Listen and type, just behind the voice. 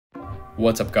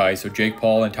What's up, guys? So Jake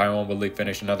Paul and Tyron Woodley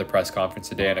finished another press conference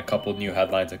today, and a couple new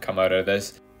headlines that come out of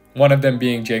this. One of them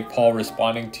being Jake Paul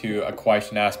responding to a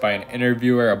question asked by an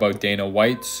interviewer about Dana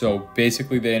White. So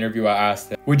basically the interviewer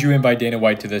asked, would you invite Dana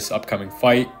White to this upcoming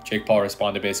fight? Jake Paul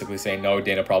responded basically saying no,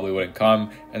 Dana probably wouldn't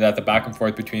come, and that the back and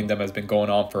forth between them has been going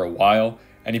on for a while.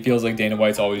 And he feels like Dana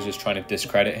White's always just trying to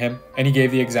discredit him. And he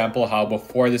gave the example how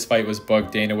before this fight was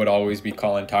booked, Dana would always be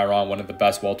calling Tyron one of the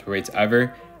best welterweights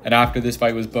ever. And after this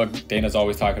fight was booked, Dana's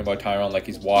always talking about Tyron like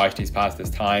he's washed, he's past his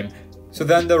time. So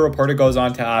then the reporter goes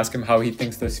on to ask him how he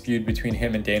thinks this feud between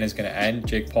him and Dana is going to end.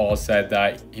 Jake Paul said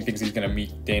that he thinks he's going to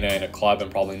meet Dana in a club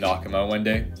and probably knock him out one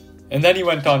day. And then he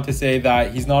went on to say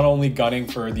that he's not only gunning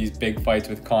for these big fights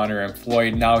with Conor and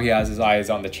Floyd, now he has his eyes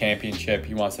on the championship.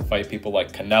 He wants to fight people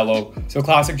like Canelo. So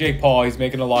classic Jake Paul, he's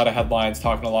making a lot of headlines,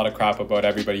 talking a lot of crap about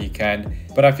everybody he can.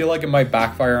 But I feel like it might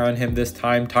backfire on him this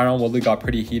time. Tyron Woodley got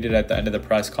pretty heated at the end of the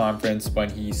press conference when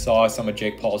he saw some of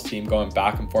Jake Paul's team going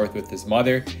back and forth with his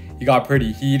mother. He got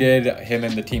pretty heated. Him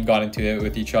and the team got into it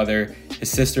with each other.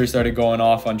 His sister started going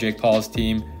off on Jake Paul's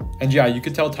team. And yeah, you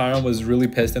could tell Tyron was really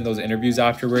pissed in those interviews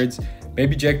afterwards.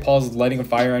 Maybe Jake Paul's lighting a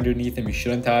fire underneath him. He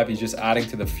shouldn't have. He's just adding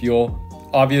to the fuel.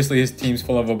 Obviously, his team's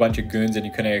full of a bunch of goons and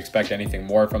you couldn't expect anything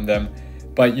more from them.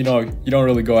 But, you know, you don't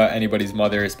really go at anybody's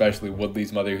mother, especially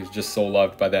Woodley's mother, who's just so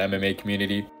loved by the MMA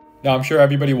community. Now, I'm sure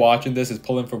everybody watching this is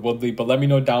pulling for Woodley, but let me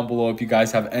know down below if you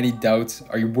guys have any doubts.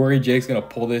 Are you worried Jake's going to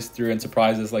pull this through and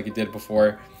surprise us like he did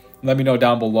before? Let me know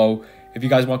down below. If you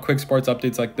guys want quick sports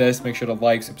updates like this, make sure to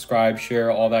like, subscribe,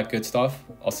 share, all that good stuff.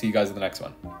 I'll see you guys in the next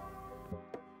one.